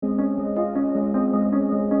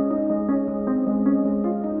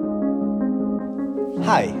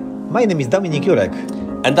Hi, my name is Dominik Jurek.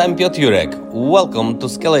 And I'm Piotr Jurek. Welcome to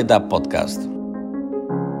Scale It Up podcast.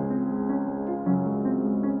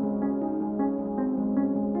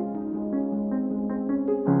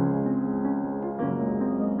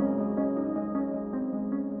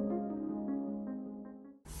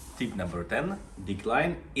 Tip number 10,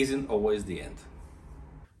 decline isn't always the end.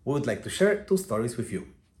 We would like to share two stories with you.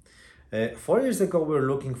 4 years ago, we were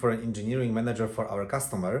looking for an engineering manager for our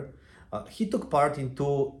customer. He took part in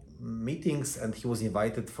two meetings and he was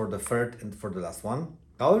invited for the third and for the last one.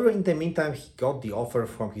 However, in the meantime, he got the offer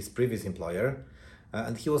from his previous employer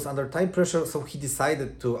and he was under time pressure, so he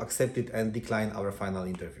decided to accept it and decline our final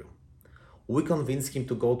interview. We convinced him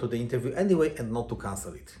to go to the interview anyway and not to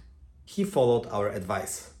cancel it. He followed our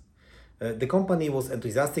advice. The company was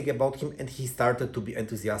enthusiastic about him and he started to be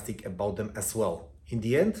enthusiastic about them as well. In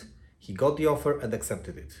the end, he got the offer and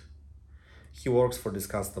accepted it. He works for this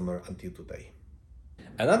customer until today.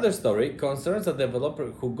 Another story concerns a developer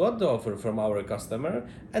who got the offer from our customer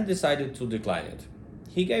and decided to decline it.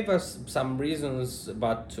 He gave us some reasons,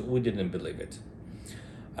 but we didn't believe it.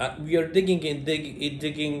 We are digging,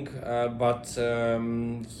 but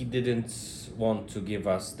he didn't want to give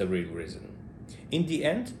us the real reason. In the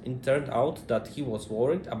end, it turned out that he was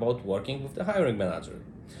worried about working with the hiring manager.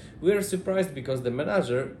 We are surprised because the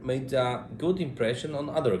manager made a good impression on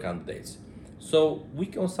other candidates. So we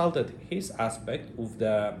consulted his aspect with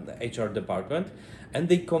the HR department and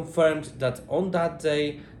they confirmed that on that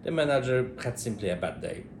day the manager had simply a bad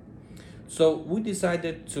day. So we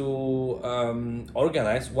decided to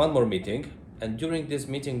organize one more meeting, and during this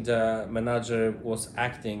meeting the manager was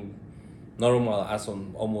acting normal as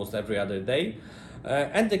on almost every other day,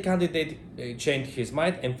 and the candidate changed his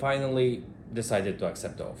mind and finally decided to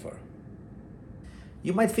accept the offer.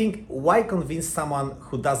 You might think, why convince someone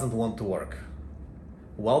who doesn't want to work?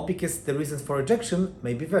 Well, because the reasons for rejection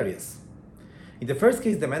may be various. In the first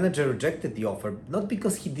case, the manager rejected the offer not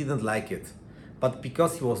because he didn't like it, but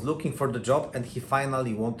because he was looking for the job and he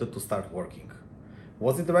finally wanted to start working.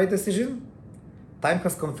 Was it the right decision? Time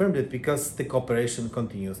has confirmed it because the cooperation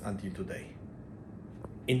continues until today.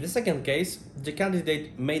 In the second case, the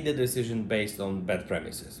candidate made the decision based on bad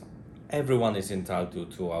premises. Everyone is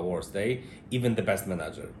entitled to a worse day, even the best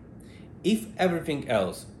manager. If everything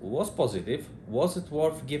else was positive, was it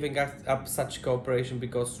worth giving up such cooperation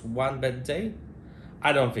because one bad day?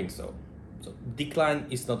 I don't think so. So decline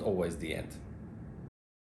is not always the end.